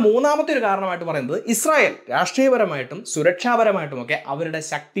 ഇനി ഇവിടെ മൂന്നാമത്തെ ഒരു കാരണമായിട്ട് പറയുന്നത് ഇസ്രായേൽ രാഷ്ട്രീയപരമായിട്ടും സുരക്ഷാപരമായിട്ടും ഒക്കെ അവരുടെ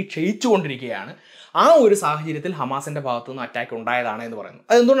ശക്തി ക്ഷയിച്ചുകൊണ്ടിരിക്കുകയാണ്. ആ ഒരു സാഹചര്യത്തിൽ ഹമാസിന്റെ ഭാഗത്തു നിന്ന് അറ്റാക്ക് ഉണ്ടായതാണ് എന്ന് പറയുന്നു.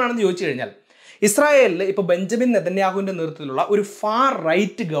 അതെന്തുകൊണ്ടാണെന്ന് ചോദിച്ചു കഴിഞ്ഞാൽ ഇസ്രായേലിൽ ഇപ്പോൾ ബെഞ്ചമിൻ നെതന്യാഹുവിൻ്റെ നേതൃത്വത്തിലുള്ള ഒരു ഫാർ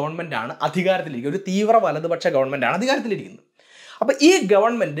റൈറ്റ് ഗവൺമെൻറ് ആണ് അധികാരത്തിലിരിക്കുന്നത്. ഒരു തീവ്ര വലതുപക്ഷ ഗവൺമെൻറ് ആണ് അധികാരത്തിലിരിക്കുന്നത്. അപ്പോൾ ഈ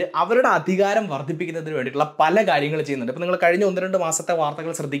ഗവൺമെൻറ് അവരുടെ അധികാരം വർദ്ധിപ്പിക്കുന്നതിന് വേണ്ടിയിട്ടുള്ള പല കാര്യങ്ങൾ ചെയ്യുന്നുണ്ട്. ഇപ്പോൾ നിങ്ങൾ കഴിഞ്ഞ 1-2 മാസത്തെ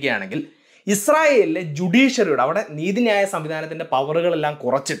വാർത്തകൾ ശ്രദ്ധിക്കുകയാണെങ്കിൽ ഇസ്രായേലിലെ ജുഡീഷ്യറിയുടെ അവിടെ നീതിന്യായ സംവിധാനത്തിൻ്റെ പവറുകളെല്ലാം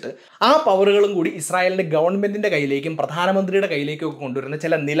കുറച്ചിട്ട് ആ പവറുകളും കൂടി ഇസ്രായേലിൻ്റെ ഗവൺമെൻറ്റിൻ്റെ കയ്യിലേക്കും പ്രധാനമന്ത്രിയുടെ കയ്യിലേക്കും ഒക്കെ കൊണ്ടുവരുന്ന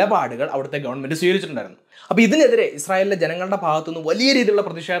ചില നിലപാടുകൾ അവിടുത്തെ ഗവൺമെൻറ് സ്വീകരിച്ചിട്ടുണ്ടായിരുന്നു. അപ്പോൾ ഇതിനെതിരെ ഇസ്രായേലിലെ ജനങ്ങളുടെ ഭാഗത്തുനിന്ന് വലിയ രീതിയിലുള്ള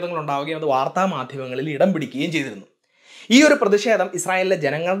പ്രതിഷേധങ്ങൾ ഉണ്ടാവുകയും അത് വാർത്താ മാധ്യമങ്ങളിൽ ഇടം പിടിക്കുകയും ചെയ്തിരുന്നു. ഈ ഒരു പ്രതിഷേധം ഇസ്രായേലിലെ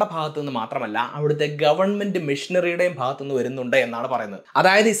ജനങ്ങളുടെ ഭാഗത്തു നിന്ന് മാത്രമല്ല അവിടുത്തെ ഗവൺമെന്റ് മെഷീനറിയുടെയും ഭാഗത്തു നിന്ന് വരുന്നുണ്ട് എന്നാണ് പറയുന്നത്.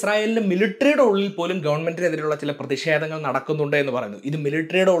 അതായത് ഇസ്രായേലിന്റെ മിലിറ്ററിയുടെ ഉള്ളിൽ പോലും ഗവൺമെന്റിനെതിരെയുള്ള ചില പ്രതിഷേധങ്ങൾ നടക്കുന്നുണ്ട് എന്ന് പറയുന്നു. ഇത്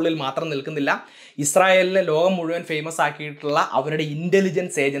മിലിറ്ററിയുടെ ഉള്ളിൽ മാത്രം നിൽക്കുന്നില്ല. ഇസ്രായേലിനെ ലോകം മുഴുവൻ ഫേമസ് ആക്കിയിട്ടുള്ള അവരുടെ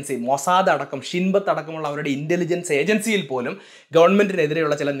ഇന്റലിജൻസ് ഏജൻസി മൊസാദ് അടക്കം ഷിൻബത്ത് അടക്കമുള്ള അവരുടെ ഇന്റലിജൻസ് ഏജൻസിയിൽ പോലും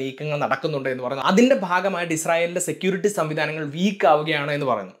ഗവൺമെന്റിനെതിരെയുള്ള ചില നീക്കങ്ങൾ നടക്കുന്നുണ്ട് എന്ന് പറയുന്നു. അതിന്റെ ഭാഗമായിട്ട് ഇസ്രായേലിന്റെ സെക്യൂരിറ്റി സംവിധാനങ്ങൾ വീക്ക് ആവുകയാണ് എന്ന്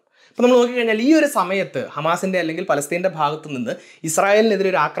പറയുന്നു. അപ്പോൾ നമ്മൾ നോക്കിക്കഴിഞ്ഞാൽ ഈ ഒരു സമയത്ത് ഹമാസിൻ്റെ അല്ലെങ്കിൽ പലസ്തീൻ്റെ ഭാഗത്തു നിന്ന് ഇസ്രായേലിനെതിരെ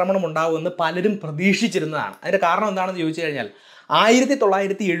ഒരു ആക്രമണം ഉണ്ടാവുമെന്ന് പലരും പ്രതീക്ഷിച്ചിരുന്നതാണ്. അതിൻ്റെ കാരണം എന്താണെന്ന് ചോദിച്ചു കഴിഞ്ഞാൽ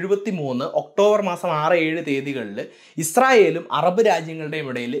 1973 ഒക്ടോബർ മാസം 6-7 തീയതികളിൽ ഇസ്രായേലും അറബ് രാജ്യങ്ങളുടെയും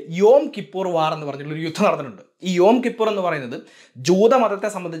ഇടയിൽ യോം കിപ്പൂർ വാർ എന്ന് പറഞ്ഞിട്ടുള്ളൊരു യുദ്ധം നടന്നിട്ടുണ്ട്. ഈ യോം കിപ്പൂർ എന്ന് പറയുന്നത് ജൂതമതത്തെ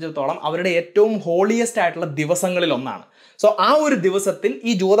സംബന്ധിച്ചിടത്തോളം അവരുടെ ഏറ്റവും ഹോളിയസ്റ്റ് ആയിട്ടുള്ള ദിവസങ്ങളിൽ ഒന്നാണ്. സോ ആ ഒരു ദിവസത്തിൽ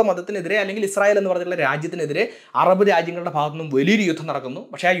ഈ ജൂതമതത്തിനെതിരെ അല്ലെങ്കിൽ ഇസ്രായേൽ എന്ന് പറഞ്ഞിട്ടുള്ള രാജ്യത്തിനെതിരെ അറബ് രാജ്യങ്ങളുടെ ഭാഗത്തു നിന്നും വലിയൊരു യുദ്ധം നടക്കുന്നു.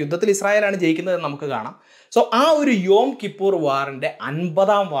 പക്ഷേ ആ യുദ്ധത്തിൽ ഇസ്രായേലാണ് ജയിക്കുന്നത് എന്ന് നമുക്ക് കാണാം. സോ ആ ഒരു യോം കിപ്പൂർ വാറിന്റെ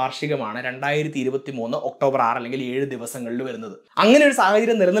 50ാം വാർഷികമാണ് 2023 ഒക്ടോബർ 6 അല്ലെങ്കിൽ 7 ദിവസങ്ങളിൽ വരുന്നത്. അങ്ങനെ ഒരു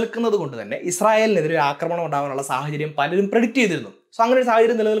സാഹചര്യം നിലനിൽക്കുന്നത് കൊണ്ട് തന്നെ ഇസ്രായേലിനെതിരെ ഒരു ആക്രമണം ഉണ്ടാകാനുള്ള സാഹചര്യം പലരും പ്രെഡിക്റ്റ് ചെയ്തിരുന്നു. സോ അങ്ങനെ ഒരു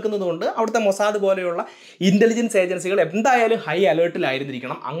സാഹചര്യം നിലനിൽക്കുന്നത് കൊണ്ട് അവിടുത്തെ മൊസാദ് പോലെയുള്ള ഇന്റലിജൻസ് ഏജൻസികൾ എന്തായാലും ഹൈ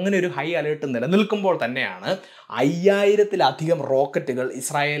അലേർട്ടിലായിരുന്നിരിക്കണം. അങ്ങനെ ഒരു ഹൈ അലേർട്ട് നിലനിൽക്കുമ്പോൾ തന്നെയാണ് 5000-ലധികം റോക്കറ്റുകൾ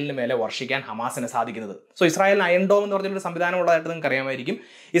ഇസ്രായേലിന് മേലെ വർഷിക്കാൻ ഹമാസിന് സാധിക്കുന്നത്. സോ ഇസ്രായേലിന് അയൺ ഡോം എന്ന് പറഞ്ഞൊരു സംവിധാനം ഉള്ളതായിട്ട് നിങ്ങൾക്ക് അറിയാമായിരിക്കും.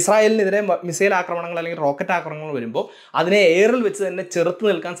 ഇസ്രായേലിനെതിരെ മിസൈൽ ആക്രമണങ്ങൾ അല്ലെങ്കിൽ റോക്കറ്റ് ആക്രമണങ്ങൾ വരുമ്പോൾ അതിനെ എയറിൽ വെച്ച് തന്നെ ചെറുത്ത്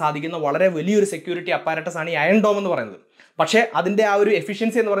നിൽക്കാൻ സാധിക്കുന്ന വളരെ വലിയൊരു സെക്യൂരിറ്റി അപ്പാരറ്റസ് ആണ് ഈ അയൺ ഡോം എന്ന് പറയുന്നത്. പക്ഷേ അതിൻ്റെ ആ ഒരു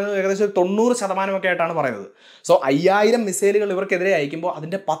എഫിഷ്യൻസി എന്ന് പറയുന്നത് ഏകദേശം 90% ആയിട്ടാണ് പറയുന്നത്. സോ 5000 മിസൈലുകൾ ഇവർക്കെതിരെ അയക്കുമ്പോൾ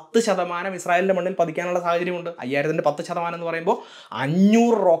അതിൻ്റെ 10% ഇസ്രായേലിൻ്റെ മണ്ണിൽ പതിക്കാനുള്ള സാഹചര്യമുണ്ട്. 5000-ന്റെ 10% എന്ന് പറയുമ്പോൾ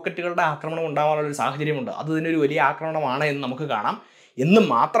 500 റോക്കറ്റുകളുടെ ആക്രമണം ഉണ്ടാകാനുള്ള ഒരു സാഹചര്യമുണ്ട്. അത് തന്നെ ഒരു വലിയ ആക്രമണമാണ് എന്ന് നമുക്ക് കാണാം. എന്ന്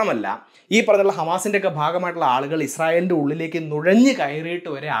മാത്രമല്ല ഈ പറഞ്ഞുള്ള ഹമാസിൻ്റെ ഒക്കെ ഭാഗമായിട്ടുള്ള ആളുകൾ ഇസ്രായേലിൻ്റെ ഉള്ളിലേക്ക് നുഴഞ്ഞു കയറിയിട്ട്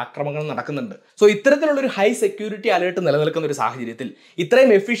വരെ ആക്രമണങ്ങൾ നടക്കുന്നുണ്ട്. സോ ഇത്തരത്തിലുള്ളൊരു ഹൈ സെക്യൂരിറ്റി അലേർട്ട് നിലനിൽക്കുന്ന ഒരു സാഹചര്യത്തിൽ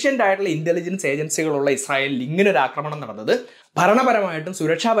ഇത്രയും എഫിഷ്യൻ്റ് ആയിട്ടുള്ള ഇന്റലിജൻസ് ഏജൻസികളുള്ള ഇസ്രായേലിൽ ഇങ്ങനെ ഒരു ആക്രമണം നടന്നത് ഭരണപരമായിട്ടും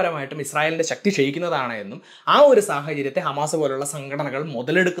സുരക്ഷാപരമായിട്ടും ഇസ്രായേലിൻ്റെ ശക്തി ക്ഷയിക്കുന്നതാണ് എന്നും ആ ഒരു സാഹചര്യത്തെ ഹമാസ് പോലുള്ള സംഘടനകൾ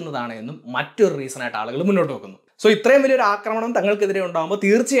മുതലെടുക്കുന്നതാണ് എന്നും മറ്റൊരു റീസണായിട്ട് ആളുകൾ മുന്നോട്ട് വെക്കുന്നു. സോ ഇത്രയും വലിയൊരു ആക്രമണം തങ്ങൾക്കെതിരെ ഉണ്ടാകുമ്പോൾ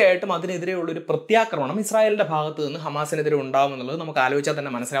തീർച്ചയായിട്ടും അതിനെതിരെയുള്ളൊരു പ്രത്യാക്രമണം ഇസ്രായേലിൻ്റെ ഭാഗത്ത് നിന്ന് ഹമാസിനെതിരെ ഉണ്ടാകും എന്നുള്ളത് നമുക്ക് ആലോചിച്ചാൽ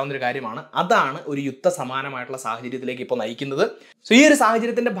തന്നെ മനസ്സിലാവുന്ന ഒരു കാര്യമാണ്. അതാണ് ഒരു യുദ്ധ സമാനമായിട്ടുള്ള സാഹചര്യത്തിലേക്ക് ഇപ്പോൾ നയിക്കുന്നത്. സോ ഈ ഒരു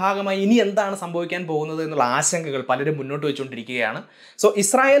സാഹചര്യത്തിൻ്റെ ഭാഗമായി ഇനി എന്താണ് സംഭവിക്കാൻ പോകുന്നത് എന്നുള്ള ആശങ്കകൾ പലരും മുന്നോട്ട് വെച്ചുകൊണ്ടിരിക്കുകയാണ്. സോ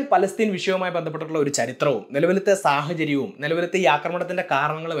ഇസ്രായേൽ പലസ്തീൻ വിഷയവുമായി ബന്ധപ്പെട്ടിട്ടുള്ള ഒരു ചരിത്രവും നിലവിലത്തെ സാഹചര്യവും നിലവിലത്തെ ഈ ആക്രമണത്തിൻ്റെ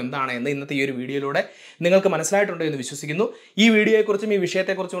കാരണങ്ങളും എന്താണ് എന്ന് ഇന്നത്തെ ഈ ഒരു വീഡിയോയിലൂടെ നിങ്ങൾക്ക് മനസ്സിലായിട്ടുണ്ട് എന്ന് വിശ്വസിക്കുന്നു. ഈ വീഡിയോയെക്കുറിച്ചും ഈ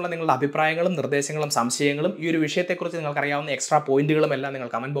വിഷയത്തെക്കുറിച്ചുമുള്ള നിങ്ങളുടെ അഭിപ്രായങ്ങളും നിർദ്ദേശങ്ങളും സംശയങ്ങളും ഈ ഒരു വിഷയത്തെക്കുറിച്ച് നിങ്ങൾക്കറിയാവുന്ന എക്സ്ട്രാ പോയിന്റുകളും എല്ലാം നിങ്ങൾ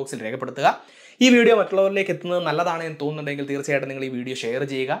കമന്റ് ബോക്സിൽ രേഖപ്പെടുത്തുക. ഈ വീഡിയോ മറ്റുള്ളവരിലേക്ക് എത്തുന്നത് നല്ലതാണ് എന്ന് തോന്നുന്നുണ്ടെങ്കിൽ തീർച്ചയായിട്ടും നിങ്ങൾ ഈ വീഡിയോ ഷെയർ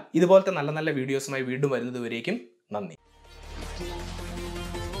ചെയ്യുക. ഇതുപോലത്തെ നല്ല നല്ല വീഡിയോസുമായി വീണ്ടും വരുന്നത് വരേക്കും നന്ദി.